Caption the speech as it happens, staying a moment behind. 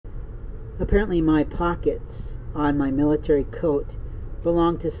Apparently my pockets on my military coat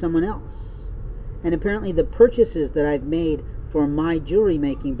belong to someone else. And apparently the purchases that I've made for my jewelry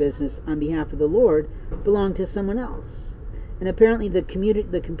making business on behalf of the Lord belong to someone else. And apparently the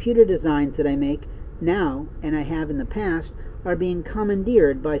computer designs that I make now, and I have in the past, are being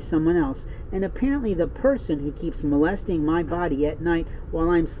commandeered by someone else. And apparently the person who keeps molesting my body at night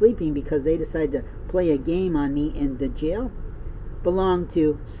while I'm sleeping because they decide to play a game on me in the jail belong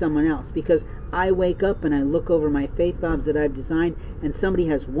to someone else. Because I wake up and I look over my faith bobs that I've designed, and somebody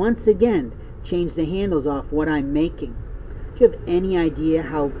has once again changed the handles off what I'm making. Do you have any idea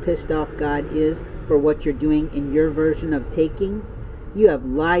how pissed off God is for what you're doing in your version of taking? You have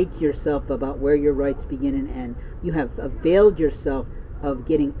lied to yourself about where your rights begin and end. You have availed yourself of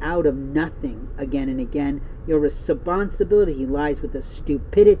getting out of nothing again and again. Your responsibility lies with the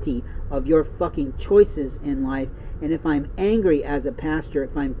stupidity of your fucking choices in life. And if I'm angry as a pastor,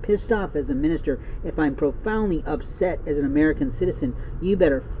 if I'm pissed off as a minister, if I'm profoundly upset as an American citizen, you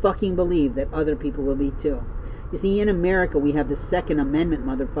better fucking believe that other people will be too. You see, in America, we have the Second Amendment,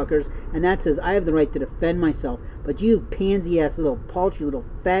 motherfuckers, and that says I have the right to defend myself. But you pansy-ass little paltry little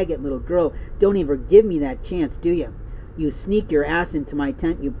faggot little girl don't even give me that chance, do you? You sneak your ass into my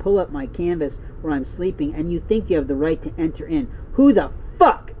tent, you pull up my canvas where I'm sleeping, and you think you have the right to enter in. Who the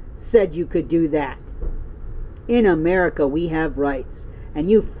fuck said you could do that? In America, we have rights. And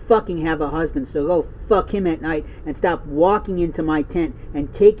you fucking have a husband, so go fuck him at night and stop walking into my tent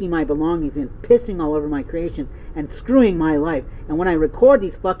and taking my belongings and pissing all over my creations and screwing my life. And when I record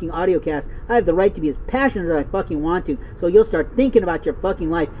these fucking audiocasts, I have the right to be as passionate as I fucking want to, so you'll start thinking about your fucking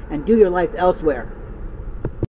life and do your life elsewhere.